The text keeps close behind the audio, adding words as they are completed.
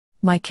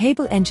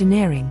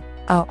myCableEngineering,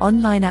 our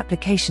online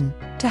application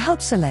to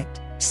help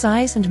select,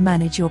 size and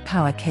manage your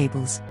power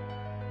cables.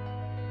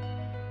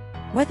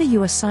 Whether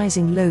you are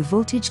sizing low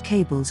voltage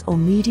cables or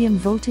medium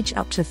voltage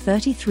up to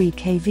 33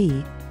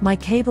 kV,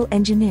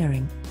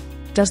 myCableEngineering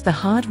does the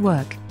hard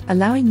work,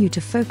 allowing you to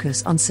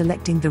focus on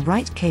selecting the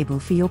right cable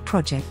for your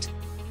project.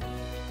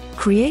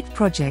 Create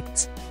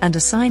projects and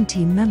assign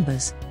team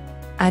members.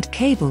 Add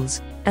cables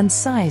and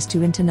size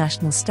to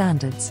international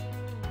standards.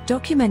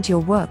 Document your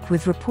work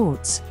with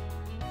reports.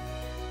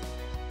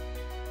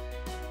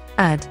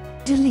 Add,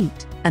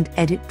 delete, and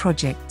edit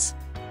projects.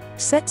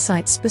 Set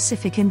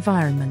site-specific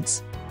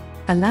environments.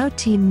 Allow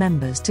team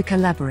members to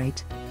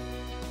collaborate.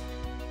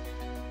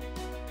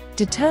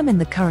 Determine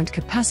the current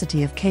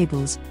capacity of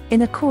cables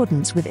in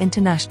accordance with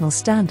international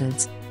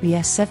standards,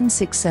 BS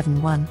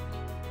 7671,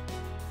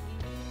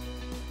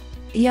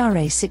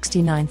 ERA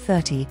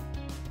 6930,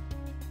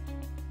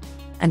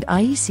 and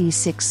IEC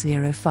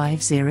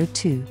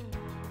 60502.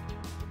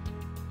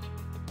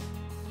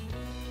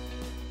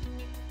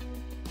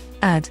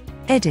 Add,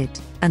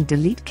 edit, and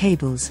delete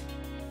cables.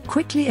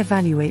 Quickly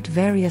evaluate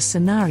various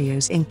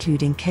scenarios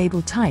including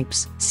cable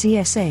types,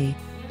 CSA,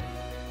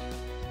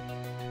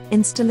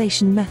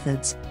 installation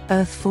methods,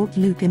 earth fault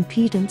loop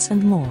impedance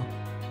and more.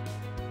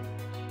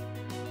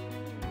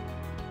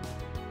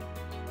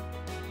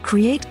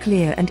 Create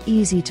clear and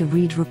easy to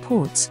read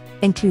reports,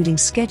 including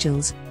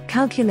schedules,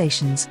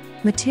 calculations,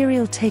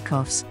 material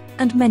takeoffs,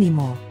 and many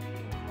more.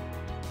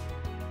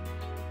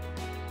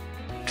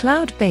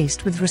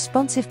 Cloud-based with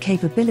responsive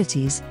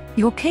capabilities,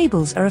 your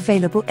cables are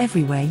available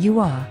everywhere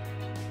you are.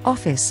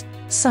 Office,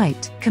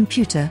 site,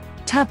 computer,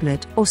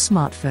 tablet, or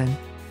smartphone.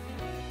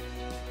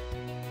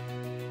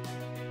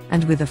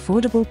 And with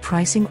affordable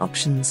pricing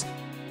options.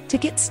 To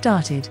get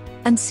started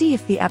and see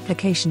if the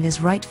application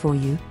is right for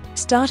you,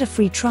 start a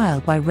free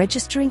trial by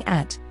registering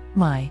at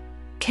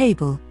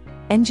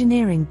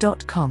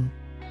myCableEngineering.com.